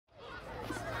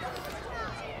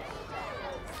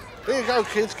Here you go,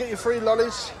 kids. Get your 3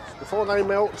 lollies before they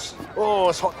melt. Oh,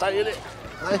 it's a hot day, isn't it?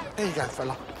 Hey, here you go,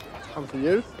 fella. Come for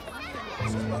you.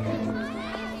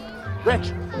 Reg!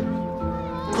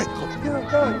 Quick, quick. Yeah,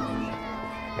 go.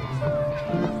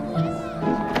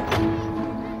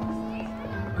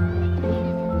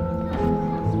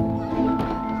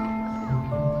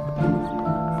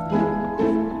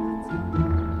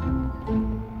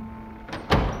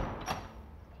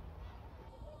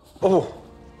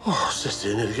 Oh, sister,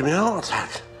 you nearly give me a heart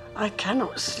attack. I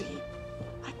cannot sleep.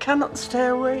 I cannot stay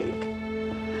awake.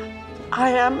 I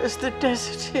am as the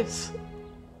desert is.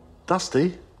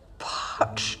 Dusty?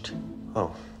 Parched.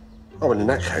 Oh. Oh, well, in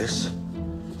that case,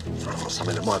 I've got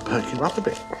something that might perk you up a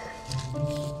bit.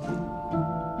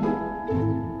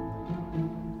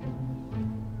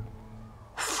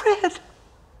 Fred!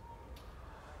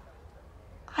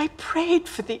 I prayed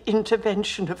for the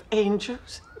intervention of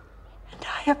angels, and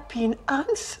I have been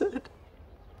answered.